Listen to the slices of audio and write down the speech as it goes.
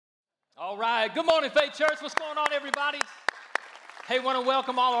All right. Good morning, Faith Church. What's going on, everybody? Hey, want to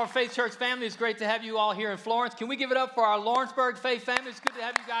welcome all our Faith Church family. It's great to have you all here in Florence. Can we give it up for our Lawrenceburg Faith family? It's good to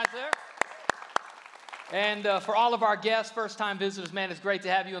have you guys there. And for all of our guests, first-time visitors, man, it's great to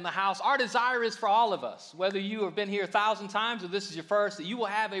have you in the house. Our desire is for all of us, whether you have been here 1,000 times or this is your first, that you will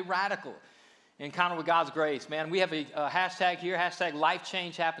have a radical encounter with God's grace. Man, we have a hashtag here, hashtag life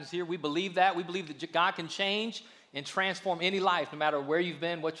change happens here. We believe that. We believe that God can change and transform any life, no matter where you've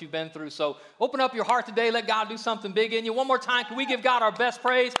been, what you've been through. So open up your heart today. Let God do something big in you. One more time, can we give God our best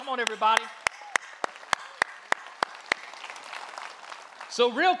praise? Come on, everybody.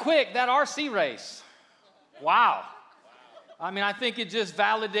 So real quick, that RC race. Wow. I mean, I think it just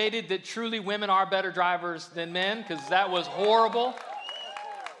validated that truly women are better drivers than men, because that was horrible.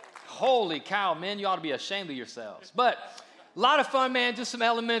 Holy cow, men, you ought to be ashamed of yourselves. But a lot of fun, man, just some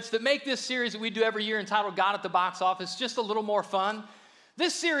elements that make this series that we do every year entitled God at the Box Office just a little more fun.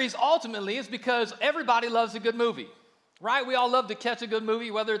 This series ultimately is because everybody loves a good movie, right? We all love to catch a good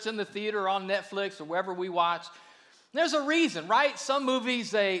movie, whether it's in the theater or on Netflix or wherever we watch. There's a reason, right? Some movies,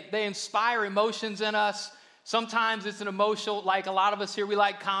 they inspire emotions in us. Sometimes it's an emotional, like a lot of us here, we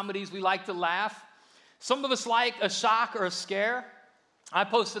like comedies, we like to laugh. Some of us like a shock or a scare. I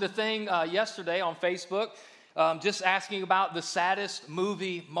posted a thing yesterday on Facebook just asking about the saddest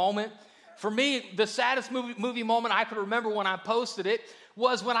movie moment. For me, the saddest movie moment I could remember when I posted it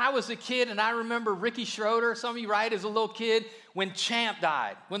was when I was a kid, and I remember Ricky Schroeder, some of you right, as a little kid, when Champ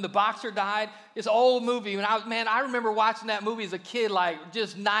died, when the boxer died. It's an old movie. And I remember watching that movie as a kid, like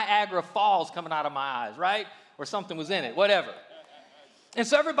just Niagara Falls coming out of my eyes, right? Or something was in it, whatever. And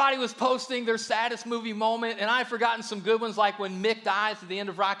so everybody was posting their saddest movie moment, and I've forgotten some good ones, like when Mick dies at the end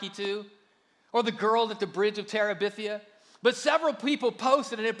of Rocky II, or the girl at the bridge of Terabithia. But several people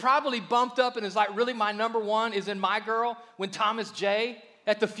posted, and it probably bumped up and is like, really, my number one is in My Girl, when Thomas J.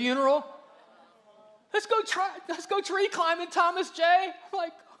 at the funeral. Let's go tree climbing, Thomas J. I'm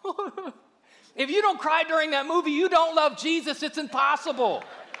like, if you don't cry during that movie, you don't love Jesus. It's impossible.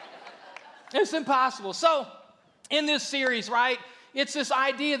 It's impossible. So in this series, right, it's this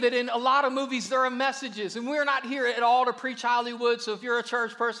idea that in a lot of movies there are messages, and we're not here at all to preach Hollywood, so if you're a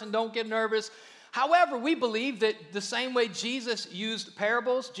church person, don't get nervous. However, we believe that the same way Jesus used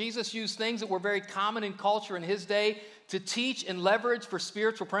parables, Jesus used things that were very common in culture in his day to teach and leverage for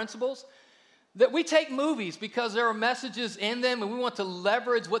spiritual principles, that we take movies because there are messages in them, and we want to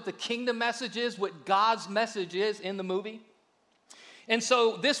leverage what the kingdom message is, what God's message is in the movie. And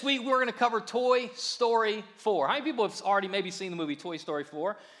so this week we're going to cover Toy Story 4. How many people have already maybe seen the movie Toy Story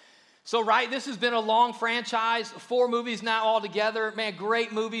 4? So, right, this has been a long franchise, 4 movies now all together. Man,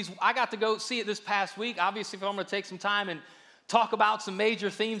 great movies. I got to go see it this past week. Obviously, if I'm going to take some time and talk about some major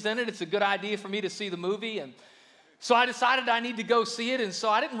themes in it, it's a good idea for me to see the movie. And so I decided I need to go see it. And so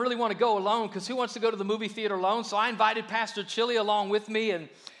I didn't really want to go alone, because who wants to go to the movie theater alone? So I invited Pastor Chili along with me, and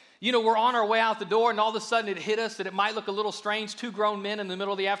you know, we're on our way out the door, and all of a sudden it hit us that it might look a little strange, 2 grown men in the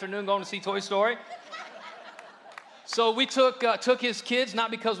middle of the afternoon going to see Toy Story. So we took his kids,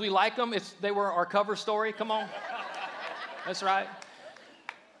 not because we like them. They were our cover story. Come on. That's right.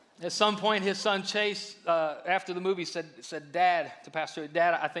 At some point, his son Chase, after the movie, said, Dad, to Pastor,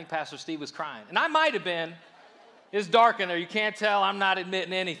 Dad, I think Pastor Steve was crying. And I might have been. It's dark in there. You can't tell. I'm not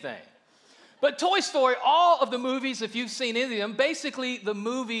admitting anything. But Toy Story, all of the movies, if you've seen any of them, basically the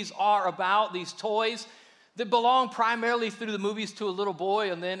movies are about these toys that belong primarily through the movies to a little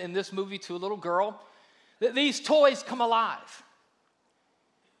boy, and then in this movie to a little girl. These toys come alive,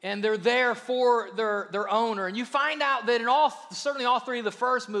 and they're there for their owner. And you find out that in certainly all 3 of the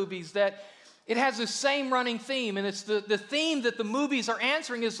first movies, that it has the same running theme, and it's the theme that the movies are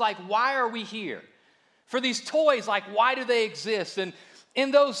answering is like, why are we here? For these toys, like, why do they exist? And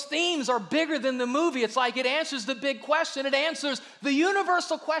those themes are bigger than the movie. It's like it answers the big question. It answers the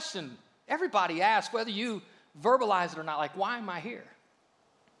universal question everybody asks, whether you verbalize it or not. Like, why am I here?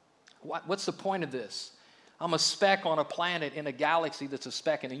 What's the point of this? I'm a speck on a planet in a galaxy that's a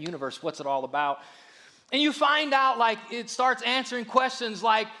speck in a universe. What's it all about? And you find out, like, it starts answering questions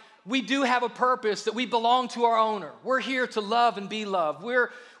like, we do have a purpose, that we belong to our owner. We're here to love and be loved.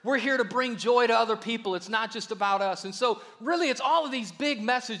 We're here to bring joy to other people. It's not just about us. And so really it's all of these big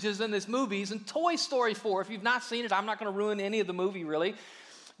messages in these movies. And Toy Story 4, if you've not seen it, I'm not going to ruin any of the movie really.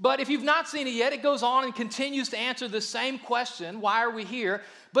 But if you've not seen it yet, it goes on and continues to answer the same question, why are we here?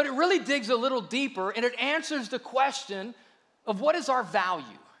 But it really digs a little deeper, and it answers the question of what is our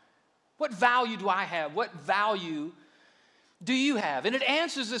value? What value do I have? What value do you have? And it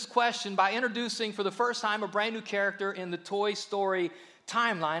answers this question by introducing for the first time a brand new character in the Toy Story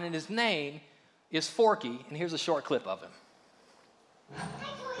timeline, and his name is Forky, and here's a short clip of him.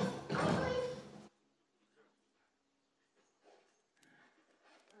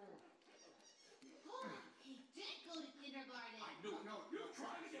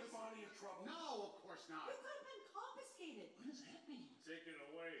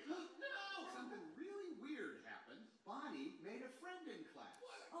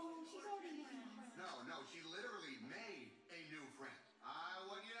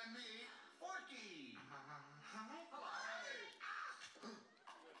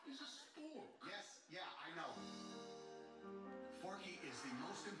 the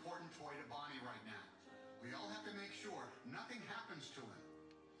most important toy to Bonnie right now. We all have to make sure nothing happens to him.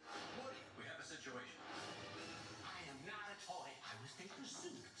 Woody, we have a situation. I am not a toy. I was thinking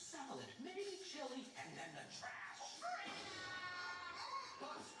soup, salad, maybe chili, and then the trash.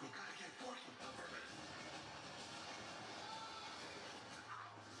 Buzz, we gotta get Forky.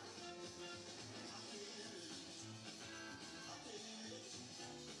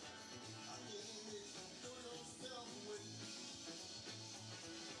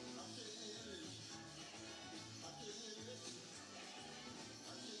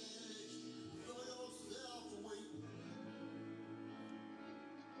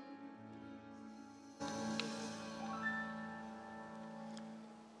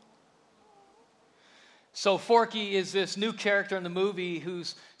 So Forky is this new character in the movie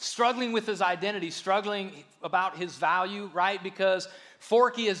who's struggling with his identity, struggling about his value, right? Because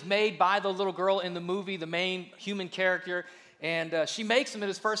Forky is made by the little girl in the movie, the main human character, and she makes him at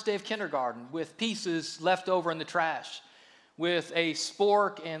his first day of kindergarten with pieces left over in the trash, with a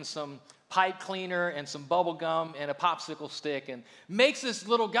spork and some pipe cleaner and some bubble gum and a popsicle stick, and makes this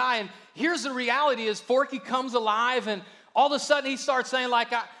little guy. And here's the reality is Forky comes alive, and all of a sudden he starts saying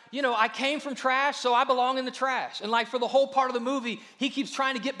like, I came from trash, so I belong in the trash. And like for the whole part of the movie, he keeps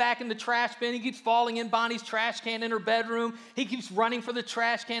trying to get back in the trash bin. He keeps falling in Bonnie's trash can in her bedroom. He keeps running for the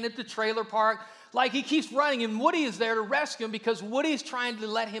trash can at the trailer park. Like he keeps running, and Woody is there to rescue him because Woody is trying to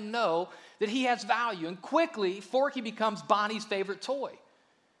let him know that he has value. And quickly, Forky becomes Bonnie's favorite toy.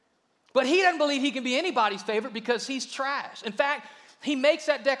 But he doesn't believe he can be anybody's favorite because he's trash. In fact, he makes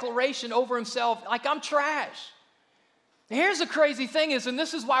that declaration over himself, like, I'm trash. Here's the crazy thing is, and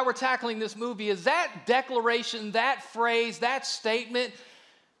this is why we're tackling this movie, is that declaration, that phrase, that statement,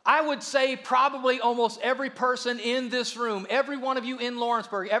 I would say probably almost every person in this room, every one of you in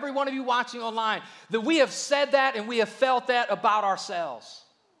Lawrenceburg, every one of you watching online, that we have said that and we have felt that about ourselves.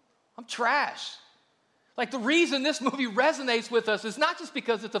 I'm trash. Like the reason this movie resonates with us is not just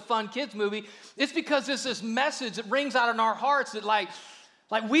because it's a fun kids movie, it's because it's this message that rings out in our hearts that like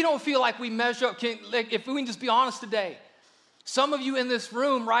we don't feel like we measure up. If we can just be honest today. Some of you in this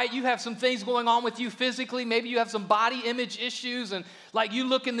room, right, you have some things going on with you physically. Maybe you have some body image issues, and like you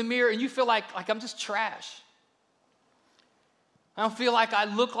look in the mirror and you feel like I'm just trash. I don't feel like I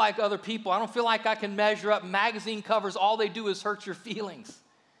look like other people. I don't feel like I can measure up. Magazine covers, all they do is hurt your feelings.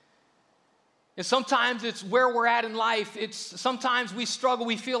 And sometimes it's where we're at in life. Sometimes we struggle,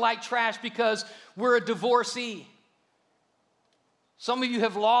 we feel like trash because we're a divorcee. Some of you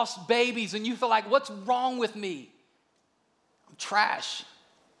have lost babies and you feel like, what's wrong with me? I'm trash.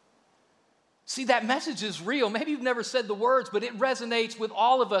 See, that message is real. Maybe you've never said the words, but it resonates with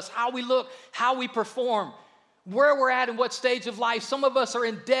all of us, how we look, how we perform, where we're at in what stage of life. Some of us are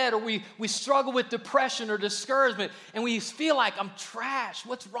in debt, or we struggle with depression or discouragement, and we feel like I'm trash.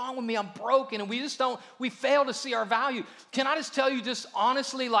 What's wrong with me? I'm broken, and we fail to see our value. Can I just tell you just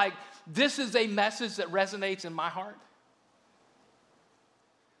honestly, like, this is a message that resonates in my heart?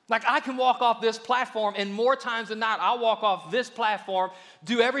 Like I can walk off this platform, and more times than not, I'll walk off this platform,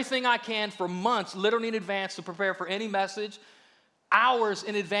 do everything I can for months, literally in advance, to prepare for any message, hours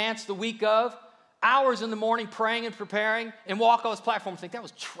in advance the week of, hours in the morning praying and preparing, and walk off this platform and think, that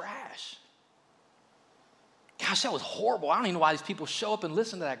was trash. Gosh, that was horrible. I don't even know why these people show up and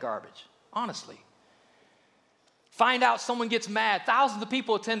listen to that garbage, honestly. Find out someone gets mad. Thousands of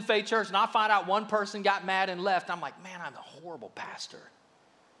people attend Faith Church, and I find out one person got mad and left. I'm like, man, I'm a horrible pastor.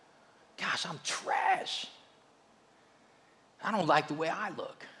 Gosh, I'm trash. I don't like the way I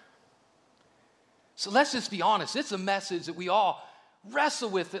look. So let's just be honest. It's a message that we all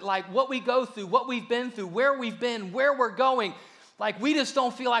wrestle with, it, like what we go through, what we've been through, where we've been, where we're going. Like we just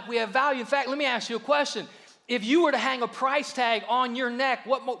don't feel like we have value. In fact, let me ask you a question. If you were to hang a price tag on your neck,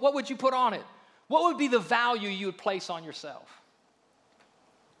 what would you put on it? What would be the value you would place on yourself?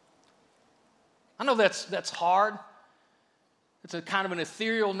 I know that's hard. It's a kind of an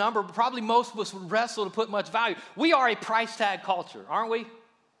ethereal number, but probably most of us would wrestle to put much value. We are a price tag culture, aren't we?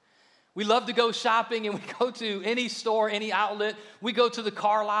 We love to go shopping, and we go to any store, any outlet. We go to the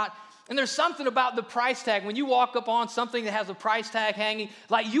car lot, and there's something about the price tag. When you walk up on something that has a price tag hanging,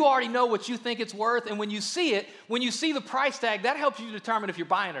 like you already know what you think it's worth, and when you see it, when you see the price tag, that helps you determine if you're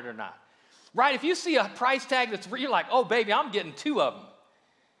buying it or not. Right? If you see a price tag you're like, oh, baby, I'm getting 2 of them.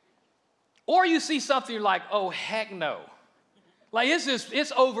 Or you see something, you're like, oh, heck no. Like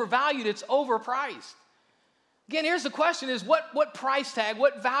it's overvalued, it's overpriced. Again, here's the question is, what price tag,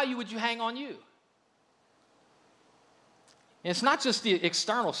 what value would you hang on you? And it's not just the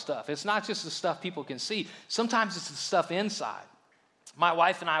external stuff. It's not just the stuff people can see. Sometimes it's the stuff inside. My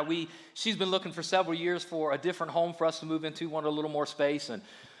wife and I, she's been looking for several years for a different home for us to move into, wanted a little more space, and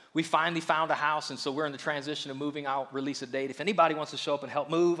we finally found a house, and so we're in the transition of moving. I'll release a date. If anybody wants to show up and help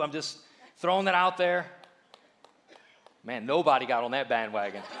move, I'm just throwing that out there. Man, nobody got on that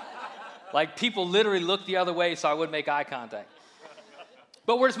bandwagon. Like, people literally looked the other way so I wouldn't make eye contact.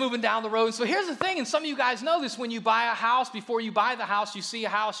 But we're just moving down the road. And so here's the thing, and some of you guys know this, when you buy a house, before you buy the house, you see a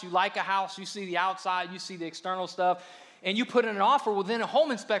house, you like a house, you see the outside, you see the external stuff, and you put in an offer. Well, then a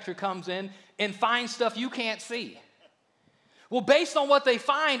home inspector comes in and finds stuff you can't see. Well, based on what they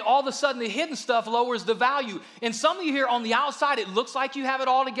find, all of a sudden the hidden stuff lowers the value. And some of you here on the outside, it looks like you have it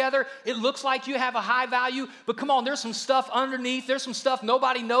all together. It looks like you have a high value. But come on, there's some stuff underneath. There's some stuff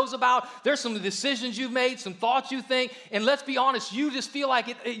nobody knows about. There's some decisions you've made, some thoughts you think. And let's be honest, you just feel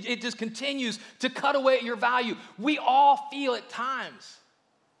like it just continues to cut away at your value. We all feel at times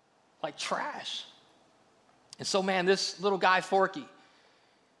like trash. And so, man, this little guy, Forky,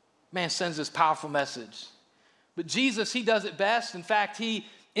 man, sends this powerful message. But Jesus, he does it best. In fact, he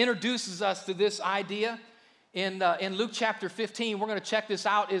introduces us to this idea. In Luke chapter 15, we're going to check this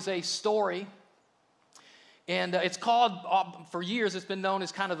out, is a story. And it's called, for years, it's been known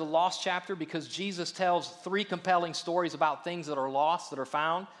as kind of the lost chapter, because Jesus tells 3 compelling stories about things that are lost, that are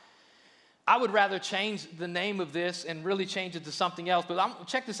found. I would rather change the name of this and really change it to something else. But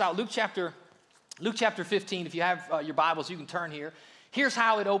check this out, Luke chapter 15. If you have your Bibles, you can turn here. Here's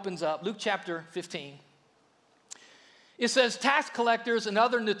how it opens up. Luke chapter 15. It says, tax collectors and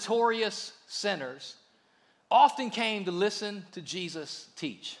other notorious sinners often came to listen to Jesus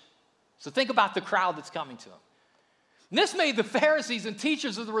teach. So think about the crowd that's coming to him. And this made the Pharisees and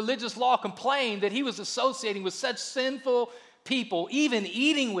teachers of the religious law complain that he was associating with such sinful people, even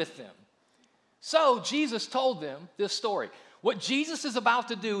eating with them. So Jesus told them this story. What Jesus is about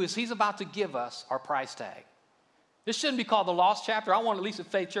to do is he's about to give us our price tag. This shouldn't be called the lost chapter. I want, at least at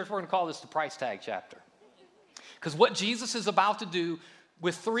Faith Church, we're going to call this the price tag chapter. Because what Jesus is about to do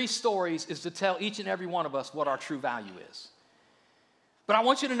with 3 stories is to tell each and every one of us what our true value is. But I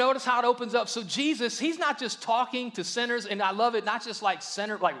want you to notice how it opens up. So Jesus, he's not just talking to sinners, and I love it, not just like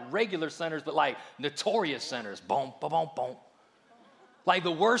regular sinners, but like notorious sinners. Boom, boom, boom, boom. Like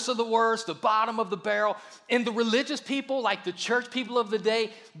the worst of the worst, the bottom of the barrel. And the religious people, like the church people of the day,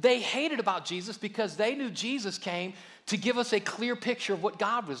 they hated about Jesus because they knew Jesus came to give us a clear picture of what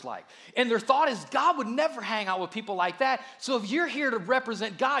God was like. And their thought is God would never hang out with people like that. So if you're here to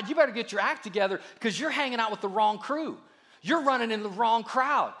represent God, you better get your act together, because you're hanging out with the wrong crew. You're running in the wrong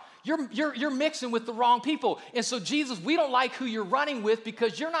crowd. You're mixing with the wrong people. And so Jesus, we don't like who you're running with,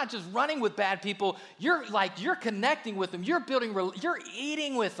 because you're not just running with bad people. You're connecting with them. You're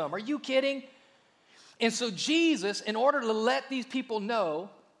eating with them. Are you kidding? And so Jesus, in order to let these people know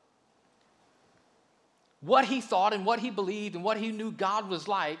what he thought and what he believed and what he knew God was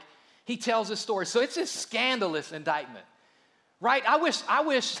like, he tells this story. So it's this scandalous indictment, right? I wish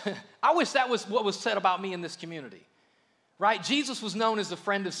that was what was said about me in this community, right? Jesus was known as a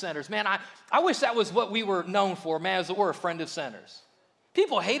friend of sinners. Man, I wish that was what we were known for, man, as we're a friend of sinners.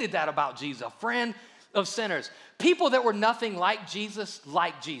 People hated that about Jesus, a friend of sinners. People that were nothing like Jesus.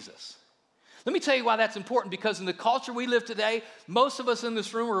 Let me tell you why that's important, because in the culture we live today, most of us in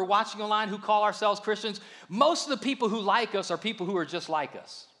this room or watching online who call ourselves Christians, most of the people who like us are people who are just like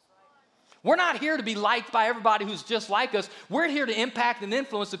us. We're not here to be liked by everybody who's just like us. We're here to impact and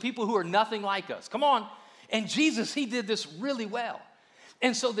influence the people who are nothing like us. Come on. And Jesus, he did this really well.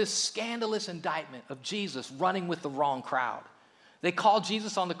 And so this scandalous indictment of Jesus running with the wrong crowd. They call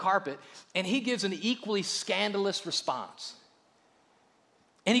Jesus on the carpet, and he gives an equally scandalous response.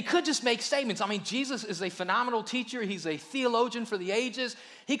 And he could just make statements. I mean, Jesus is a phenomenal teacher. He's a theologian for the ages.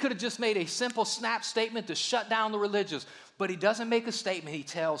 He could have just made a simple snap statement to shut down the religious. But he doesn't make a statement. He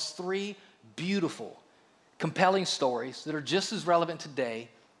tells 3 beautiful, compelling stories that are just as relevant today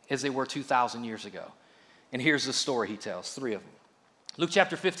as they were 2,000 years ago. And here's the story he tells, 3 of them. Luke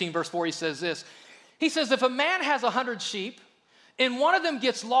chapter 15, verse 4, he says this. He says, if a man has 100 sheep and one of them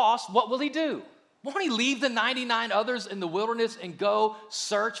gets lost, what will he do? Won't he leave the 99 others in the wilderness and go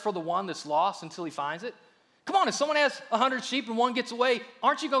search for the one that's lost until he finds it? Come on, if someone has 100 sheep and one gets away,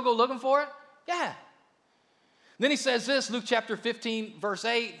 aren't you going to go looking for it? Yeah. Then he says this, Luke chapter 15, verse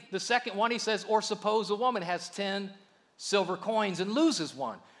 8, the second one, he says, or suppose a woman has 10 silver coins and loses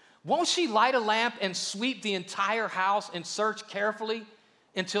one. Won't she light a lamp and sweep the entire house and search carefully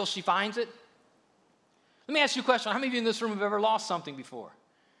until she finds it? Let me ask you a question. How many of you in this room have ever lost something before?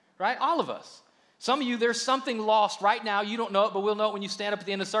 Right? All of us. Some of you, there's something lost right now. You don't know it, but we'll know it when you stand up at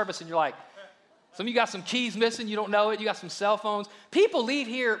the end of service and you're like, some of you got some keys missing. You don't know it. You got some cell phones. People leave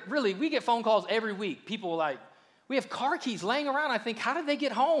here, really, we get phone calls every week. People are like, We have car keys laying around. I think, how did they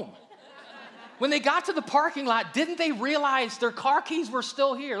get home? When they got to the parking lot, didn't they realize their car keys were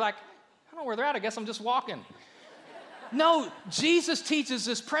still here? Like, I don't know where they're at. I guess I'm just walking. No, Jesus teaches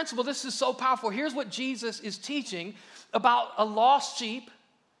this principle. This is so powerful. Here's what Jesus is teaching about a lost sheep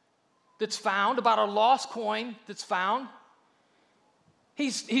that's found, about a lost coin that's found.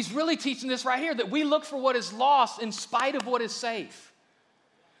 He's really teaching this right here, that we look for what is lost in spite of what is safe.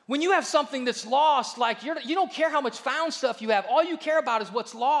 When you have something that's lost, like you don't care how much found stuff you have. All you care about is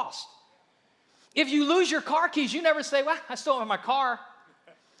what's lost. If you lose your car keys, you never say, well, I still have my car.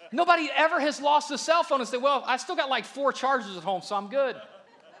 Nobody ever has lost a cell phone and say, well, I still got like 4 chargers at home, so I'm good.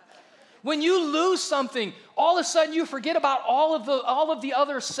 When you lose something, all of a sudden you forget about all of the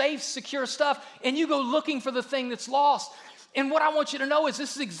other safe, secure stuff, and you go looking for the thing that's lost. And what I want you to know is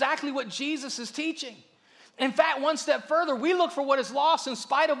this is exactly what Jesus is teaching. In fact, one step further, we look for what is lost in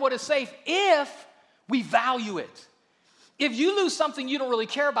spite of what is safe if we value it. If you lose something you don't really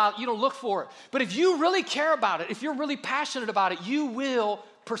care about, you don't look for it. But if you really care about it, if you're really passionate about it, you will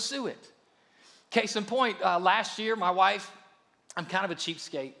pursue it. Case in point, last year, my wife, I'm kind of a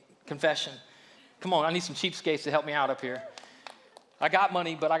cheapskate, confession. Come on, I need some cheapskates to help me out up here. I got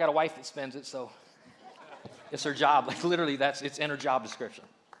money, but I got a wife that spends it, so it's her job. Like literally, it's in her job description.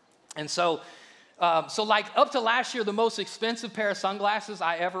 And so like up to last year, the most expensive pair of sunglasses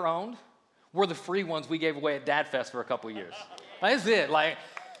I ever owned were the free ones we gave away at Dad Fest for a couple of years. That's it. Like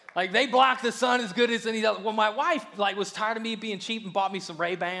they block the sun as good as any other. Well, my wife was tired of me being cheap and bought me some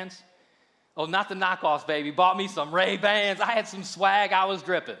Ray-Bans. Oh, not the knockoffs, baby. Bought me some Ray-Bans. I had some swag. I was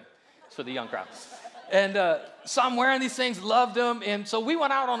dripping. It's for the young crowd. And so I'm wearing these things, loved them. And so we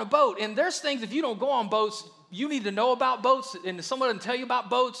went out on a boat. And there's things, if you don't go on boats, you need to know about boats. And if someone doesn't tell you about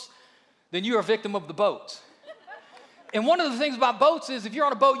boats, then you're a victim of the boats. And one of the things about boats is if you're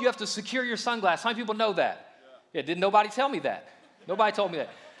on a boat, you have to secure your sunglasses. How many people know that? Yeah, didn't nobody tell me that? Nobody told me that.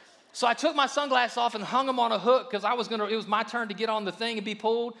 So I took my sunglasses off and hung them on a hook because it was my turn to get on the thing and be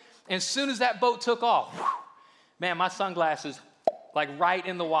pulled. And as soon as that boat took off, man, my sunglasses like right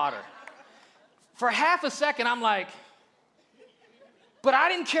in the water. For half a second, I'm like, but I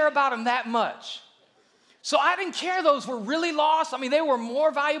didn't care about them that much. So I didn't care those were really lost. I mean, they were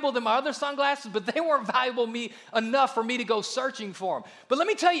more valuable than my other sunglasses, but they weren't valuable enough for me to go searching for them. But let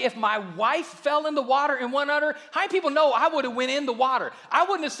me tell you, if my wife fell in the water and went under, how many people know I would have went in the water? I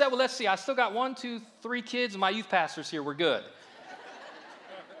wouldn't have said, well, let's see, I still got 1, 2, 3 kids and my youth pastor's here, we're good.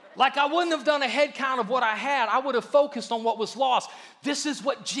 Like I wouldn't have done a head count of what I had. I would have focused on what was lost. This is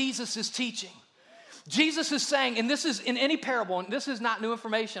what Jesus is teaching. Jesus is saying, and this is in any parable, and this is not new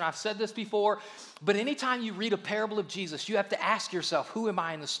information, I've said this before, but anytime you read a parable of Jesus, you have to ask yourself, who am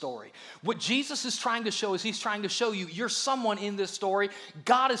I in the story? What Jesus is trying to show is he's trying to show you, you're someone in this story.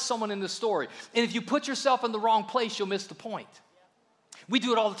 God is someone in this story. And if you put yourself in the wrong place, you'll miss the point. We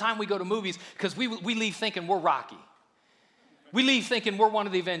do it all the time. We go to movies because we leave thinking we're Rocky. We leave thinking we're one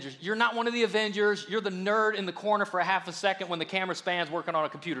of the Avengers. You're not one of the Avengers. You're the nerd in the corner for a half a second when the camera spans working on a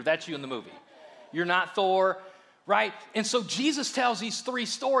computer. That's you in the movie. You're not Thor, right? And so Jesus tells these 3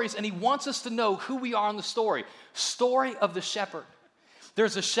 stories, and he wants us to know who we are in the story. Story of the shepherd.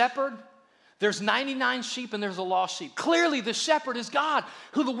 There's a shepherd, there's 99 sheep, and there's a lost sheep. Clearly, the shepherd is God,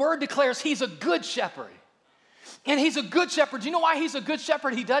 who the word declares he's a good shepherd. And he's a good shepherd. Do you know why he's a good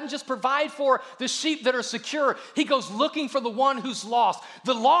shepherd? He doesn't just provide for the sheep that are secure. He goes looking for the one who's lost.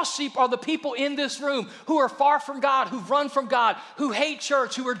 The lost sheep are the people in this room who are far from God, who've run from God, who hate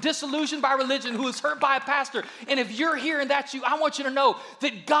church, who are disillusioned by religion, who is hurt by a pastor. And if you're here and that's you, I want you to know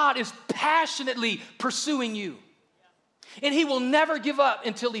that God is passionately pursuing you. And he will never give up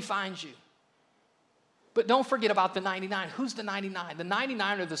until he finds you. But don't forget about the 99. Who's the 99? The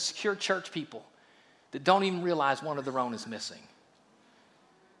 99 are the secure church people that don't even realize one of their own is missing.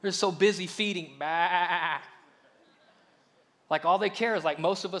 They're so busy feeding. Bah. Like all they care is like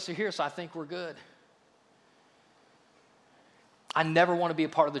most of us are here, so I think we're good. I never want to be a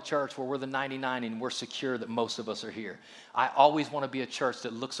part of the church where we're the 99 and we're secure that most of us are here. I always want to be a church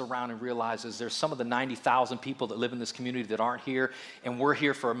that looks around and realizes there's some of the 90,000 people that live in this community that aren't here, and we're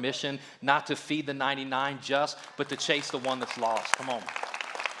here for a mission, not to feed the 99 just, but to chase the one that's lost. Come on.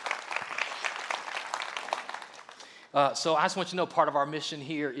 So I just want you to know part of our mission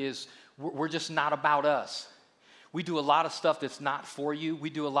here is we're just not about us. We do a lot of stuff that's not for you. We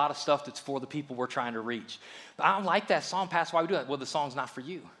do a lot of stuff that's for the people we're trying to reach. But I don't like that song, Pastor. Why we do that? Well, the song's not for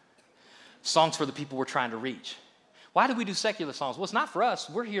you. The song's for the people we're trying to reach. Why do we do secular songs? Well, it's not for us.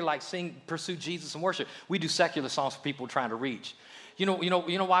 We're here like pursue Jesus and worship. We do secular songs for people we're trying to reach. You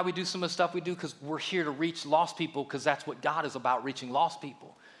know why we do some of the stuff we do? Because we're here to reach lost people, because that's what God is about, reaching lost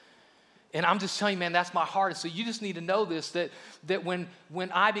people. And I'm just telling you, man, that's my heart. So you just need to know this, that when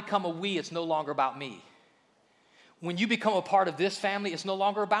I become a we, it's no longer about me. When you become a part of this family, it's no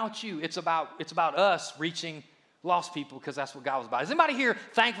longer about you. It's about us reaching lost people, because that's what God was about. Is anybody here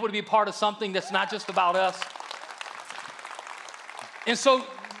thankful to be a part of something that's not just about us? And so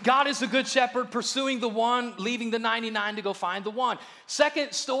God is the good shepherd, pursuing the one, leaving the 99 to go find the one.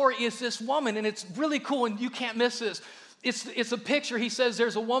 Second story is this woman, and it's really cool, and you can't miss this. It's a picture. He says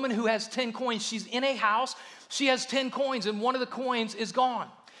there's a woman who has 10 coins. She's in a house. She has 10 coins, and one of the coins is gone.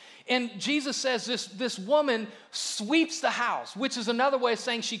 And Jesus says this woman sweeps the house, which is another way of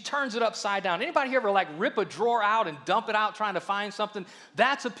saying she turns it upside down. Anybody here ever like rip a drawer out and dump it out trying to find something?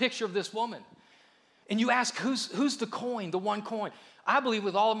 That's a picture of this woman. And you ask, who's the coin, the one coin? I believe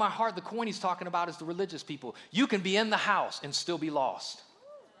with all of my heart the coin he's talking about is the religious people. You can be in the house and still be lost.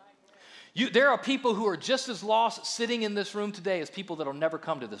 There are people who are just as lost sitting in this room today as people that will never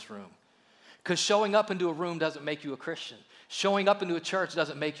come to this room. Because showing up into a room doesn't make you a Christian. Showing up into a church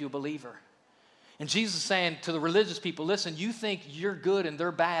doesn't make you a believer. And Jesus is saying to the religious people, listen, you think you're good and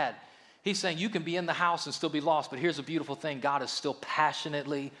they're bad. He's saying you can be in the house and still be lost, but here's a beautiful thing. God is still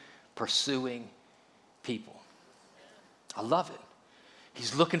passionately pursuing people. I love it.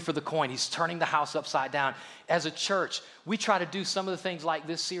 He's looking for the coin. He's turning the house upside down. As a church, we try to do some of the things like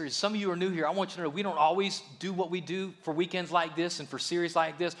this series. Some of you are new here. I want you to know we don't always do what we do for weekends like this and for series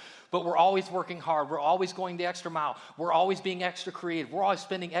like this, but we're always working hard. We're always going the extra mile. We're always being extra creative. We're always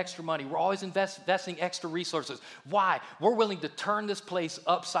spending extra money. We're always investing extra resources. Why? We're willing to turn this place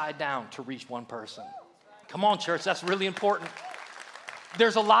upside down to reach one person. Come on, church. That's really important.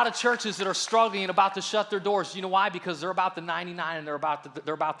 There's a lot of churches that are struggling and about to shut their doors. You know why? Because they're about the 99 and they're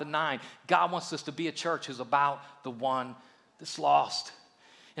about the 9. God wants us to be a church who's about the one that's lost.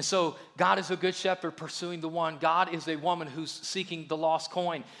 And so God is a good shepherd pursuing the one. God is a woman who's seeking the lost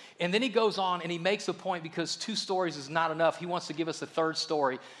coin. And then he goes on and he makes a point, because 2 stories is not enough. He wants to give us a third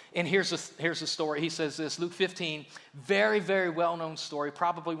story. And here's the story. He says this, Luke 15, very, very well-known story,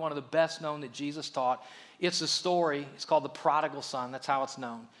 probably one of the best known that Jesus taught. It's a story. It's called the prodigal son. That's how it's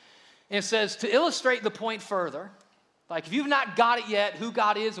known. And it says, to illustrate the point further, like if you've not got it yet, who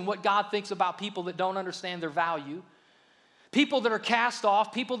God is and what God thinks about people that don't understand their value, people that are cast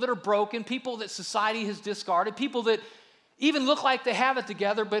off, people that are broken, people that society has discarded, people that even look like they have it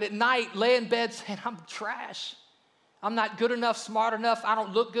together, but at night lay in bed saying, I'm trash. I'm not good enough, smart enough. I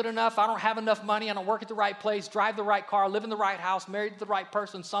don't look good enough. I don't have enough money. I don't work at the right place, drive the right car, live in the right house, married to the right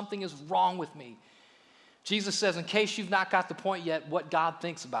person. Something is wrong with me. Jesus says, in case you've not got the point yet, what God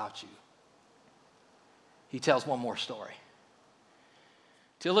thinks about you. He tells one more story.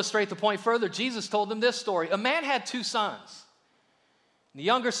 To illustrate the point further, Jesus told them this story. A man had 2 sons. The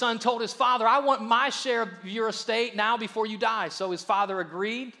younger son told his father, I want my share of your estate now before you die. So his father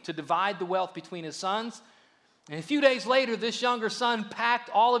agreed to divide the wealth between his sons. And a few days later, this younger son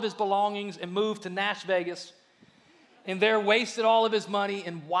packed all of his belongings and moved to Nash Vegas, and there wasted all of his money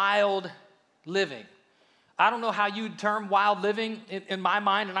in wild living. I don't know how you'd term wild living in my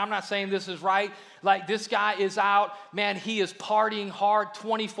mind, and I'm not saying this is right. Like, this guy is out, man, he is partying hard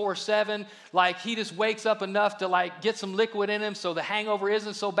 24/7. Like, he just wakes up enough to, like, get some liquid in him so the hangover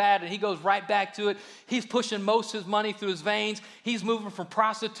isn't so bad, and he goes right back to it. He's pushing most of his money through his veins. He's moving from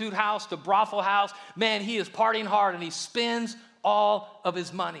prostitute house to brothel house. Man, he is partying hard, and he spends all of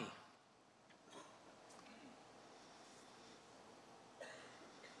his money.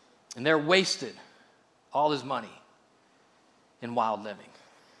 And they're wasted. All his money in wild living.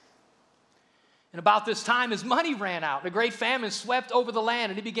 And about this time, his money ran out. A great famine swept over the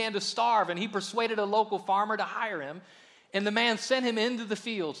land, and he began to starve, and he persuaded a local farmer to hire him, and the man sent him into the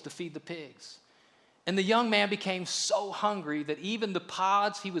fields to feed the pigs. And the young man became so hungry that even the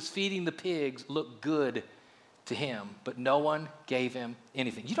pods he was feeding the pigs looked good to him, but no one gave him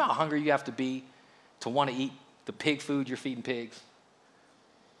anything. You know how hungry you have to be to want to eat the pig food you're feeding pigs?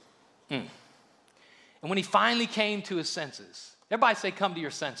 And when he finally came to his senses, everybody say, come to your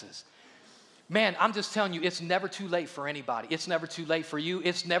senses. Man, I'm just telling you, it's never too late for anybody. It's never too late for you.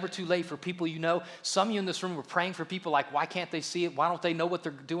 It's never too late for people you know. Some of you in this room are praying for people like, why can't they see it? Why don't they know what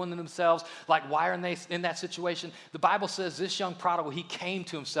they're doing to themselves? Like, why aren't they in that situation? The Bible says this young prodigal, he came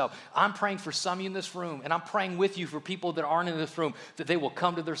to himself. I'm praying for some of you in this room, and I'm praying with you for people that aren't in this room, that they will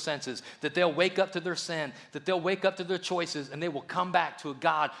come to their senses, that they'll wake up to their sin, that they'll wake up to their choices, and they will come back to a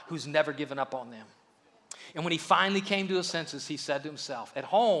God who's never given up on them. And when he finally came to his senses, he said to himself, at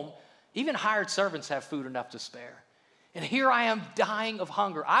home, even hired servants have food enough to spare. And here I am dying of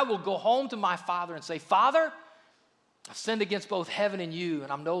hunger. I will go home to my father and say, Father, I've sinned against both heaven and you,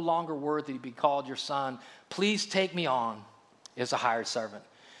 and I'm no longer worthy to be called your son. Please take me on as a hired servant.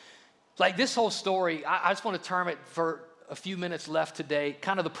 Like this whole story, I just want to term it for a few minutes left today,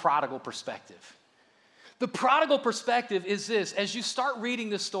 kind of the prodigal perspective. The prodigal perspective is this: as you start reading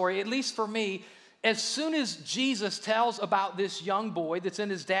this story, at least for me, as soon as Jesus tells about this young boy that's in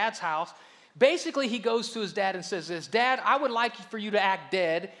his dad's house, basically he goes to his dad and says this: Dad, I would like for you to act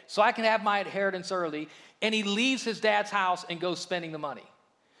dead so I can have my inheritance early. And he leaves his dad's house and goes spending the money.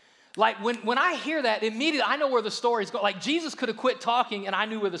 Like when I hear that, immediately I know where the story's going. Like Jesus could have quit talking and I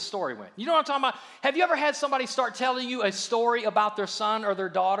knew where the story went. You know what I'm talking about? Have you ever had somebody start telling you a story about their son or their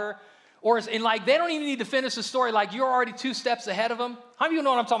daughter? And like they don't even need to finish the story. Like you're already 2 steps ahead of them. How many of you know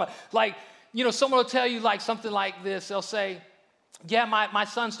what I'm talking about? Like, you know, someone will tell you like something like this. They'll say, yeah, my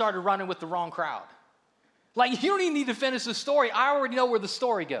son started running with the wrong crowd. Like you don't even need to finish the story. I already know where the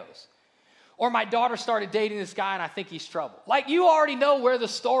story goes. Or my daughter started dating this guy and I think he's trouble. Like you already know where the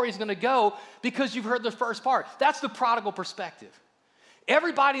story's going to go because you've heard the first part. That's the prodigal perspective.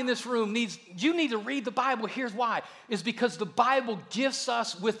 Everybody in this room you need to read the Bible. Here's why. Is because the Bible gifts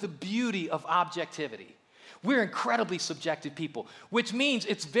us with the beauty of objectivity. We're incredibly subjective people, which means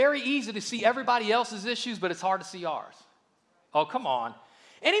it's very easy to see everybody else's issues, but it's hard to see ours. Oh, come on.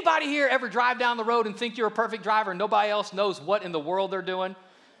 Anybody here ever drive down the road and think you're a perfect driver and nobody else knows what in the world they're doing?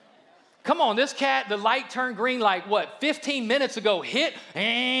 Come on, this cat, the light turned green like, 15 minutes ago, hit,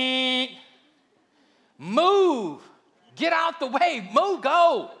 and move, get out the way, move,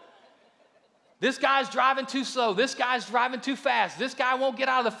 go. This guy's driving too slow. This guy's driving too fast. This guy won't get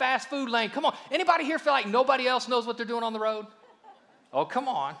out of the fast food lane. Come on, anybody here feel like nobody else knows what they're doing on the road? Oh, come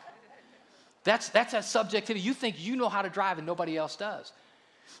on. That's that subjectivity. You think you know how to drive and nobody else does.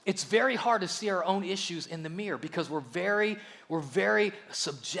 It's very hard to see our own issues in the mirror because we're very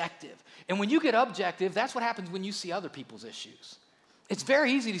subjective. And when you get objective, that's what happens when you see other people's issues. It's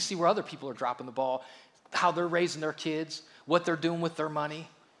very easy to see where other people are dropping the ball, how they're raising their kids, what they're doing with their money,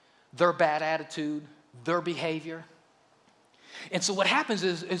 their bad attitude, their behavior. And so what happens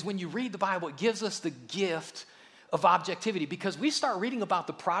is when you read the Bible, it gives us the gift of objectivity because we start reading about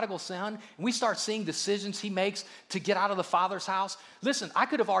the prodigal son and we start seeing decisions he makes to get out of the father's house. Listen, I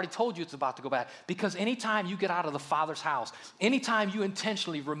could have already told you it's about to go bad because anytime you get out of the father's house, anytime you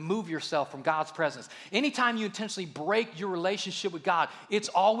intentionally remove yourself from God's presence, anytime you intentionally break your relationship with God, it's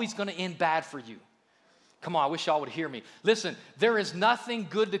always going to end bad for you. Come on, I wish y'all would hear me. Listen, there is nothing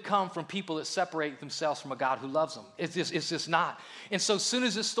good to come from people that separate themselves from a God who loves them. It's just not. And so as soon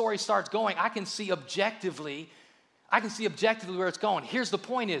as this story starts going, I can see objectively where it's going. Here's the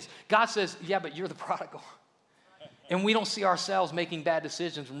point is, God says, yeah, but you're the prodigal. And we don't see ourselves making bad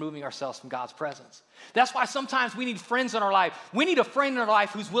decisions, removing ourselves from God's presence. That's why sometimes we need friends in our life. We need a friend in our life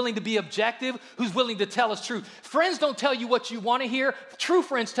who's willing to be objective, who's willing to tell us truth. Friends don't tell you what you want to hear. True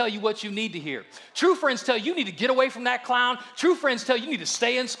friends tell you what you need to hear. True friends tell you need to get away from that clown. True friends tell you need to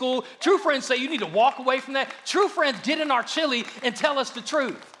stay in school. True friends say you need to walk away from that. True friends get in our chili and tell us the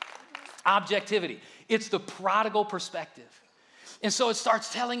truth. Objectivity. It's the prodigal perspective. And so it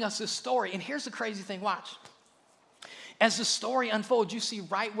starts telling us this story. And here's the crazy thing, watch. As the story unfolds, you see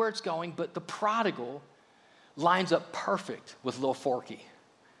right where it's going, but the prodigal lines up perfect with little Forky.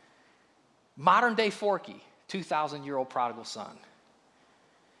 Modern day Forky, 2,000-year-old prodigal son.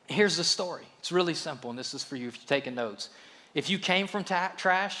 Here's the story. It's really simple, and this is for you if you're taking notes. If you came from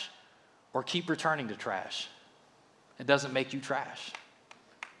trash or keep returning to trash, it doesn't make you trash.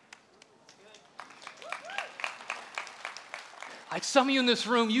 Like some of you in this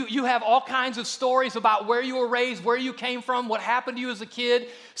room, you have all kinds of stories about where you were raised, where you came from, what happened to you as a kid.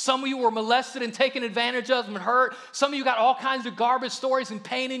 Some of you were molested and taken advantage of and hurt. Some of you got all kinds of garbage stories and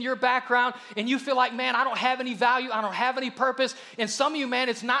pain in your background, and you feel like, man, I don't have any value, I don't have any purpose. And some of you, man,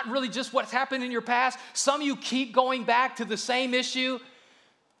 it's not really just what's happened in your past. Some of you keep going back to the same issue.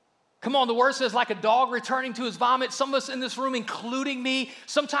 Come on, the word says like a dog returning to his vomit. Some of us in this room, including me,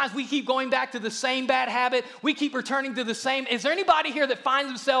 sometimes we keep going back to the same bad habit. We keep returning to the same. Is there anybody here that finds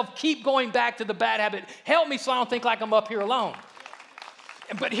himself keep going back to the bad habit? Help me so I don't think like I'm up here alone.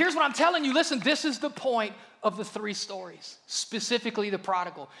 But here's what I'm telling you. Listen, this is the point of the 3 stories, specifically the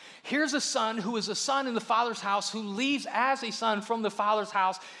prodigal. Here's a son who is a son in the father's house who leaves as a son from the father's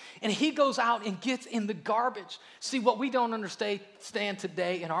house, and he goes out and gets in the garbage. See, what we don't understand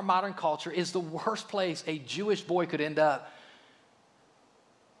today in our modern culture is the worst place a Jewish boy could end up.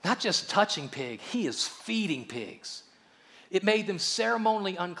 Not just touching pig, he is feeding pigs. It made them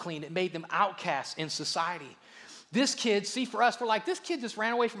ceremonially unclean. It made them outcasts in society. This kid, see, for us, we're like, this kid just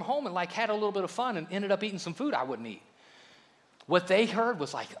ran away from home and like had a little bit of fun and ended up eating some food I wouldn't eat. What they heard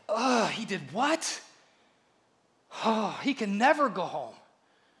was like, he did what? Oh, he can never go home.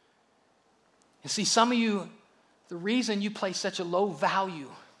 And see, some of you, the reason you place such a low value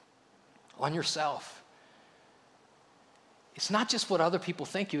on yourself. It's not just what other people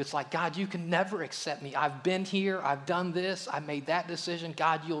think of you. It's like, God, you can never accept me. I've been here. I've done this. I made that decision.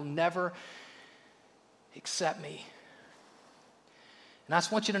 God, you'll never accept me. And I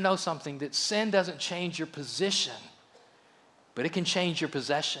just want you to know something, that sin doesn't change your position, but it can change your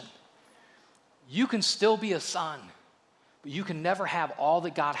possession. You can still be a son, but you can never have all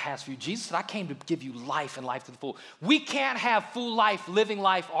that God has for you. Jesus said, I came to give you life and life to the full. We can't have full life, living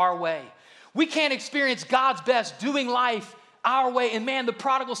life our way. We can't experience God's best doing life our way. And man, the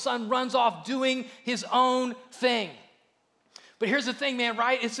prodigal son runs off doing his own thing. But here's the thing, man,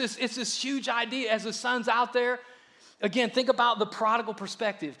 right? It's this huge idea as the son's out there. Again, think about the prodigal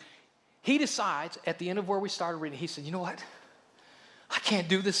perspective. He decides at the end of where we started reading, he said, you know what? I can't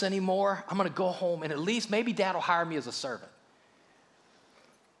do this anymore. I'm going to go home and at least maybe dad will hire me as a servant.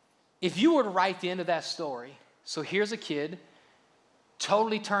 If you were to write the end of that story, so here's a kid,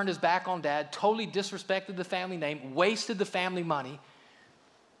 totally turned his back on dad, totally disrespected the family name, wasted the family money,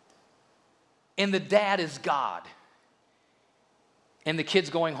 and the dad is God, and the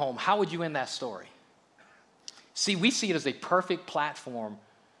kid's going home, how would you end that story? See, we see it as a perfect platform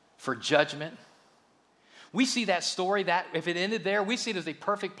for judgment. We see that story, that if it ended there, we see it as a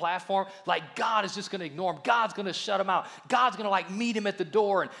perfect platform, like God is just going to ignore him. God's going to shut him out. God's going to like meet him at the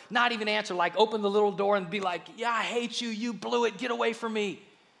door and not even answer, like open the little door and be like, yeah, I hate you. You blew it. Get away from me.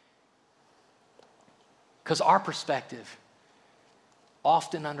 Because our perspective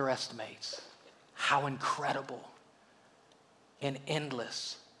often underestimates how incredible and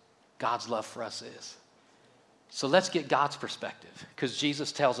endless God's love for us is. So let's get God's perspective, because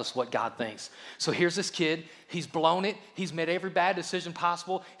Jesus tells us what God thinks. So here's this kid. He's blown it. He's made every bad decision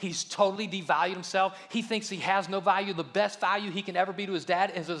possible. He's totally devalued himself. He thinks he has no value. The best value he can ever be to his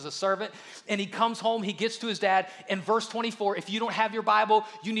dad is as a servant. And he comes home. He gets to his dad. In verse 24, if you don't have your Bible,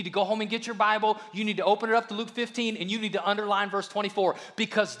 you need to go home and get your Bible. You need to open it up to Luke 15, and you need to underline verse 24,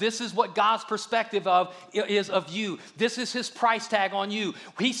 because this is what God's perspective is of you. This is his price tag on you.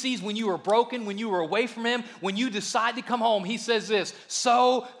 He sees when you were broken, when you were away from him, when you decide to come home. He says this,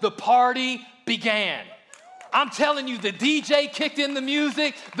 so the party began. I'm telling you, the DJ kicked in the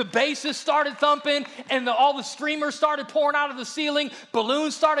music, the bassist started thumping, and all the streamers started pouring out of the ceiling,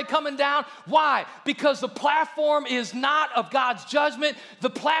 balloons started coming down. Why? Because the platform is not of God's judgment. The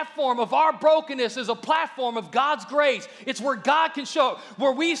platform of our brokenness is a platform of God's grace. It's where God can show up.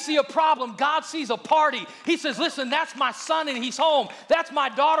 Where we see a problem, God sees a party. He says, listen, that's my son and he's home. That's my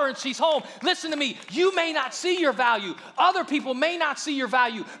daughter and she's home. Listen to me. You may not see your value. Other people may not see your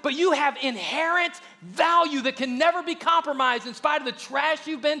value, but you have inherent value that can never be compromised in spite of the trash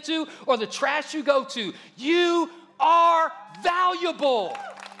you've been to or the trash you go to. You are valuable.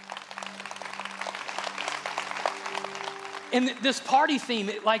 And this party theme,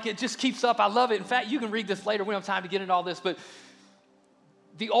 it just keeps up. I love it. In fact, you can read this later. We don't have time to get into all this, but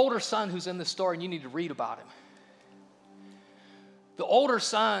the older son who's in this story, and you need to read about him. The older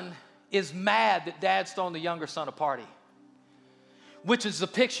son is mad that dad's throwing the younger son a party, which is a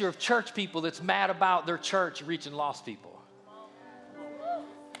picture of church people that's mad about their church reaching lost people.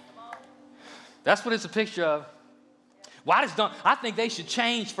 That's what it's a picture of. I think they should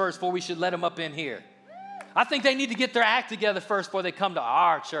change first before we should let them up in here. I think they need to get their act together first before they come to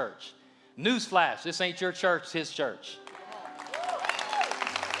our church. Newsflash, this ain't your church, it's his church.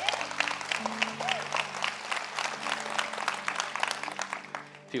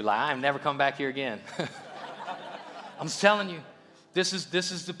 People are like, I'm never coming back here again. I'm just telling you. This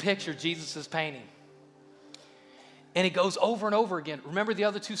is the picture Jesus is painting. And it goes over and over again. Remember the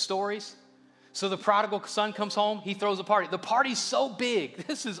other two stories? So the prodigal son comes home, he throws a party. The party's so big.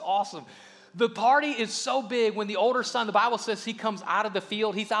 This is awesome. The party is so big when the older son, the Bible says he comes out of the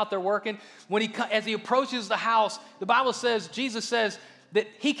field. He's out there working. As he approaches the house, the Bible says, Jesus says that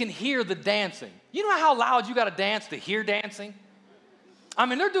he can hear the dancing. You know how loud you got to dance to hear dancing? I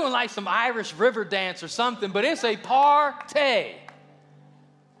mean, they're doing like some Irish river dance or something, but it's a party.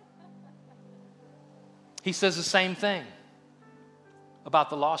 He says the same thing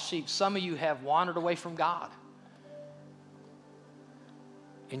about the lost sheep. Some of you have wandered away from God,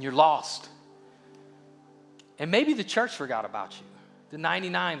 and you're lost. And maybe the church forgot about you, the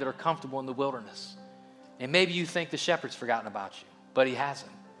 99 that are comfortable in the wilderness. And maybe you think the shepherd's forgotten about you, but he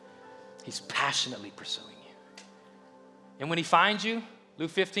hasn't. He's passionately pursuing you. And when he finds you,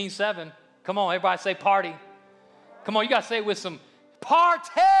 Luke 15:7, come on, everybody say party. Come on, you got to say it with some party.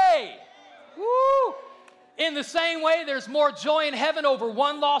 Woo! In the same way, there's more joy in heaven over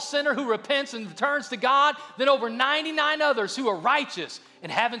one lost sinner who repents and returns to God than over 99 others who are righteous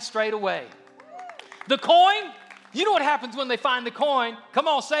and haven't strayed away. The coin, you know what happens when they find the coin? Come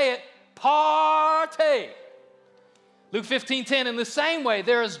on, say it. party. Luke 15:10, in the same way,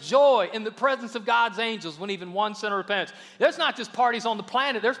 there is joy in the presence of God's angels when even one sinner repents. There's not just parties on the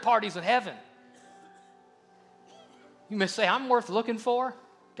planet, there's parties in heaven. You may say, I'm worth looking for?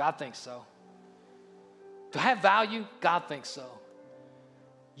 God thinks so. Do I have value? God thinks so.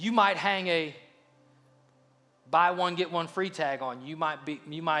 You might hang a buy one, get one free tag on you.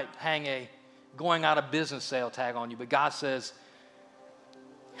 You might hang a going out of business sale tag on you, but God says,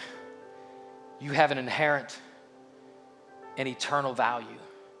 you have an inherent and eternal value.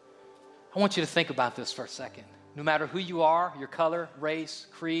 I want you to think about this for a second. No matter who you are, your color, race,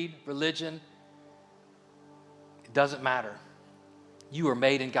 creed, religion, it doesn't matter. You are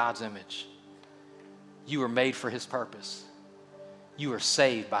made in God's image. You are made for His purpose. You are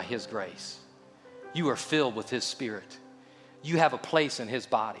saved by His grace. You are filled with His Spirit. You have a place in His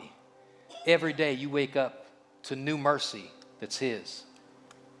body. Every day you wake up to new mercy that's His.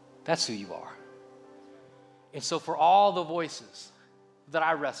 That's who you are. And so for all the voices that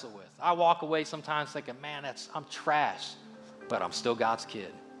I wrestle with, I walk away sometimes thinking, man, I'm trash, but I'm still God's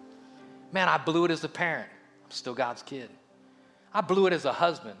kid. Man, I blew it as a parent. I'm still God's kid. I blew it as a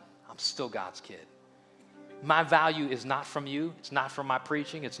husband. I'm still God's kid. My value is not from you. It's not from my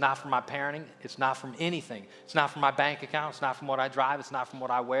preaching. It's not from my parenting. It's not from anything. It's not from my bank account. It's not from what I drive. It's not from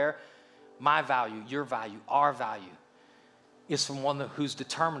what I wear. My value, your value, our value is from one who's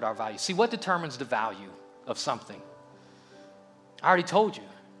determined our value. See, what determines the value of something? I already told you.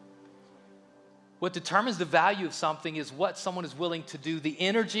 What determines the value of something is what someone is willing to do, the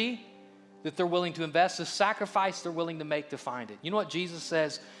energy that they're willing to invest, the sacrifice they're willing to make to find it. You know what Jesus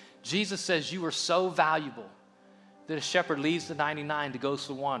says? Jesus says you are so valuable that a shepherd leaves the 99 to go for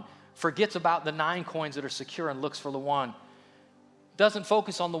the one, forgets about the 9 coins that are secure and looks for the one. Doesn't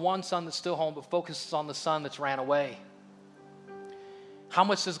focus on the one son that's still home, but focuses on the son that's ran away. How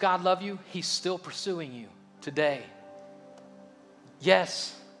much does God love you? He's still pursuing you today.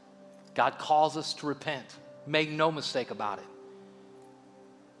 Yes, God calls us to repent. Make no mistake about it.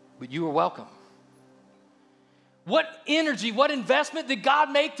 But you are welcome. What energy, what investment did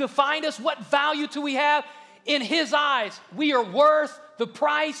God make to find us? What value do we have? In His eyes, we are worth the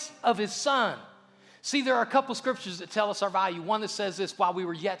price of His Son. See, there are a couple scriptures that tell us our value. One that says this, while we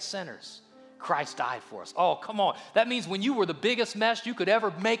were yet sinners, Christ died for us. Oh, come on. That means when you were the biggest mess you could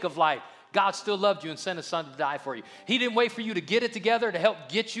ever make of life, God still loved you and sent His Son to die for you. He didn't wait for you to get it together, to help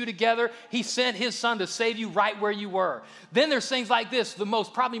get you together. He sent His Son to save you right where you were. Then there's things like this,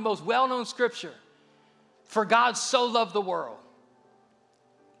 probably most well-known scripture. For God so loved the world.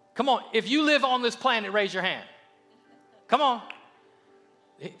 Come on, if you live on this planet, raise your hand. Come on.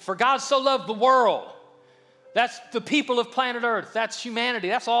 For God so loved the world. That's the people of planet Earth. That's humanity.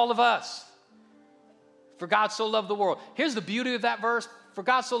 That's all of us. For God so loved the world. Here's the beauty of that verse. For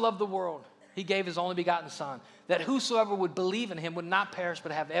God so loved the world, He gave His only begotten Son, that whosoever would believe in Him would not perish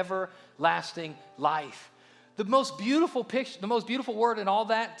but have everlasting life. The most beautiful picture, the most beautiful word in all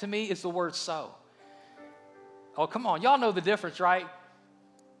that to me is the word so. Oh, come on. Y'all know the difference, right?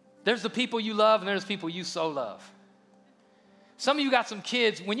 There's the people you love and there's people you so love. Some of you got some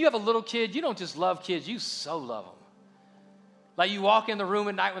kids. When you have a little kid, you don't just love kids, you so love them. Like you walk in the room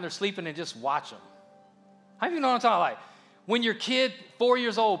at night when they're sleeping and just watch them. How do you know what I'm talking about? When your kid, 4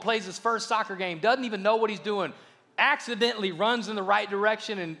 years old, plays his first soccer game, doesn't even know what he's doing, accidentally runs in the right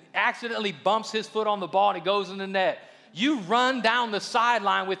direction and accidentally bumps his foot on the ball and it goes in the net. You run down the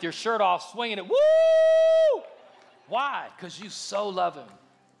sideline with your shirt off, swinging it. Woo! Why? Because you so love Him.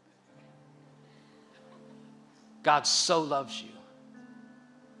 God so loves you.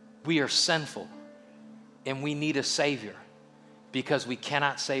 We are sinful and we need a Savior because we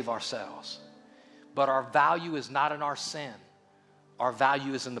cannot save ourselves. But our value is not in our sin. Our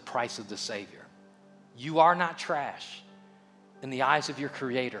value is in the price of the Savior. You are not trash in the eyes of your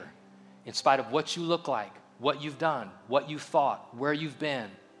Creator, in spite of what you look like, what you've done, what you've thought, where you've been,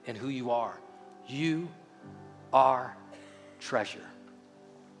 and who you are. You are treasure.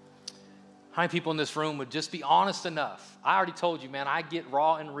 How many people in this room would just be honest enough? I already told you, man, I get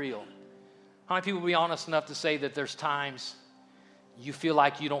raw and real. How many people would be honest enough to say that there's times you feel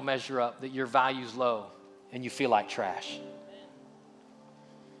like you don't measure up, that your value's low, and you feel like trash?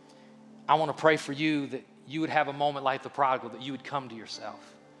 I want to pray for you that you would have a moment like the prodigal, that you would come to yourself,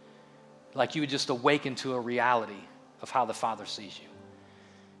 like you would just awaken to a reality of how the Father sees you.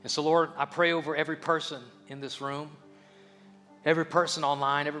 And so, Lord, I pray over every person in this room, every person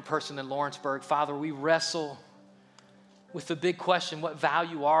online, every person in Lawrenceburg. Father, we wrestle with the big question, what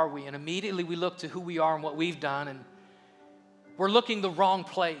value are we? And immediately we look to who we are and what we've done, and we're looking the wrong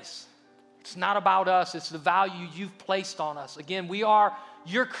place. It's not about us. It's the value you've placed on us. Again, we are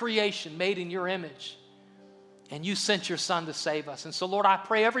your creation made in your image. And you sent your son to save us. And so, Lord, I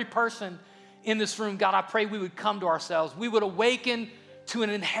pray every person in this room, God, I pray we would come to ourselves. We would awaken to an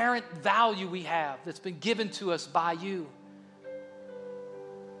inherent value we have that's been given to us by you.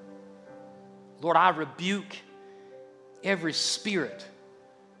 Lord, I rebuke every spirit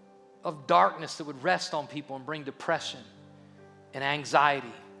of darkness that would rest on people and bring depression and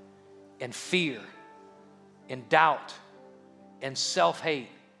anxiety and fear and doubt and self-hate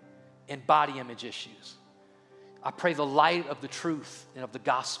and body image issues. I pray the light of the truth and of the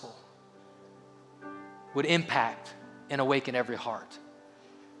gospel would impact and awaken every heart.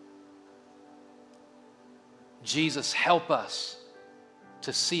 Jesus, help us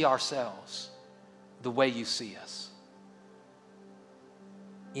to see ourselves the way you see us.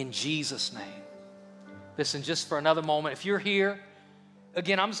 In Jesus' name. Listen, just for another moment, if you're here,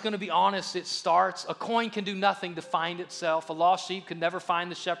 again, I'm just going to be honest, it starts, a coin can do nothing to find itself. A lost sheep can never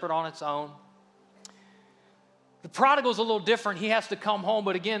find the shepherd on its own. The prodigal's a little different. He has to come home,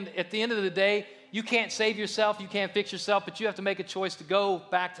 but again, at the end of the day, you can't save yourself, you can't fix yourself, but you have to make a choice to go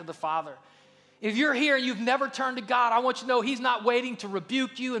back to the Father. If you're here and you've never turned to God, I want you to know He's not waiting to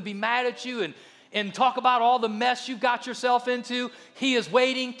rebuke you and be mad at you and talk about all the mess you've got yourself into. He is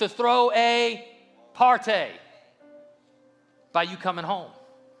waiting to throw a party by you coming home,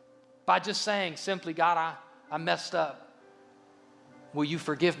 by just saying simply, God, I messed up. Will you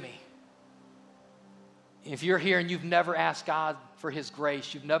forgive me? If you're here and you've never asked God for His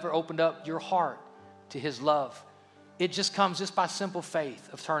grace, you've never opened up your heart to His love, it just comes just by simple faith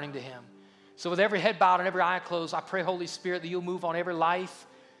of turning to Him. So with every head bowed and every eye closed, I pray, Holy Spirit, that you'll move on every life.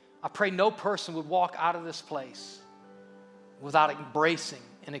 I pray no person would walk out of this place without embracing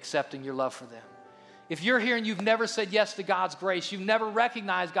and accepting your love for them. If you're here and you've never said yes to God's grace, you've never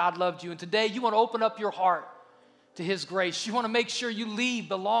recognized God loved you, and today you want to open up your heart to His grace, you want to make sure you leave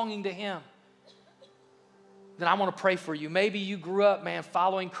belonging to Him, then I want to pray for you. Maybe you grew up, man,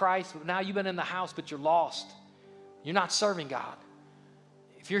 following Christ, but now you've been in the house, but you're lost. You're not serving God.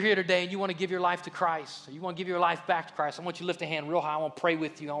 If you're here today and you want to give your life to Christ, or you want to give your life back to Christ, I want you to lift a hand real high. I want to pray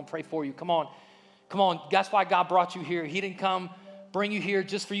with you. I want to pray for you. Come on. Come on. That's why God brought you here. He didn't come bring you here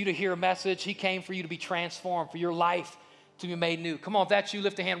just for you to hear a message. He came for you to be transformed, for your life to be made new. Come on. If that's you,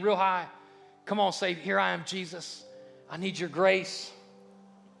 lift a hand real high. Come on. Say, here I am, Jesus. I need your grace.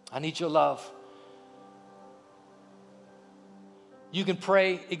 I need your love. You can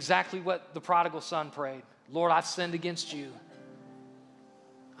pray exactly what the prodigal son prayed. Lord, I've sinned against you.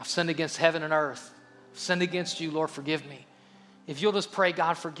 I've sinned against heaven and earth. I've sinned against you, Lord, forgive me. If you'll just pray,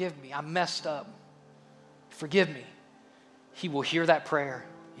 God, forgive me. I messed up. Forgive me. He will hear that prayer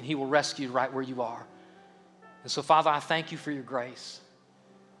and He will rescue you right where you are. And so, Father, I thank you for your grace.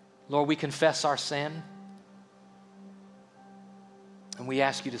 Lord, we confess our sin and we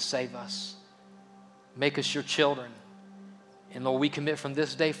ask you to save us. Make us your children. And Lord, we commit from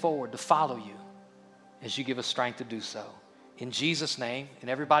this day forward to follow you as you give us strength to do so. In Jesus' name, and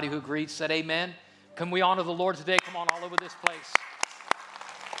everybody who agreed said amen. Can we honor the Lord today? Come on, all over this place.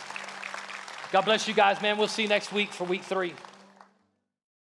 God bless you guys, man. We'll see you next week for week 3.